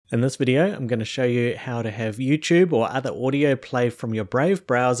In this video, I'm going to show you how to have YouTube or other audio play from your Brave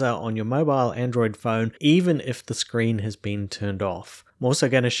browser on your mobile Android phone, even if the screen has been turned off. I'm also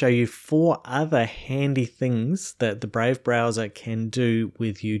going to show you 4 other handy things that the Brave browser can do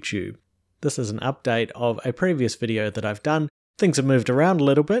with YouTube. This is an update of a previous video that I've done. Things have moved around a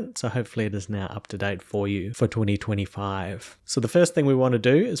little bit, so hopefully it is now up to date for you for 2025. So the first thing we want to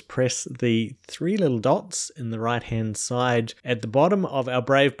do is press the 3 little dots in the right hand side at the bottom of our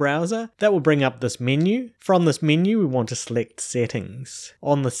Brave browser. That will bring up this menu. From this menu we want to select Settings.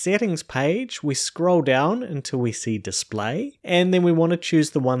 On the Settings page we scroll down until we see Display, and then we want to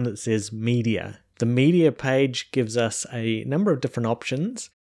choose the one that says Media. The Media page gives us a number of different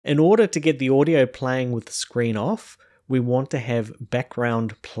options. In order to get the audio playing with the screen off, we want to have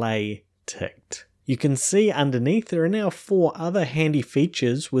background play ticked. You can see underneath there are now 4 other handy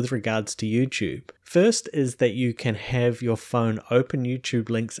features with regards to YouTube. First is that you can have your phone open YouTube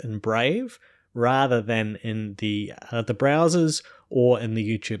links in Brave rather than in the other browsers or in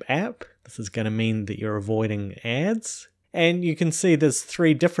the YouTube app. This is going to mean that you're avoiding ads. And you can see there's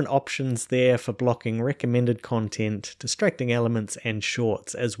 3 different options there for blocking recommended content, distracting elements, and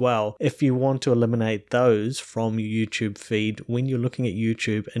shorts as well, if you want to eliminate those from your YouTube feed when you're looking at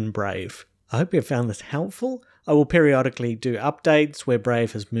YouTube in Brave. I hope you found this helpful. I will periodically do updates where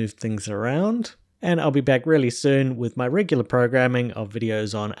Brave has moved things around, and I'll be back really soon with my regular programming of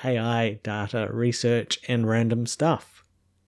videos on AI, data, research, and random stuff.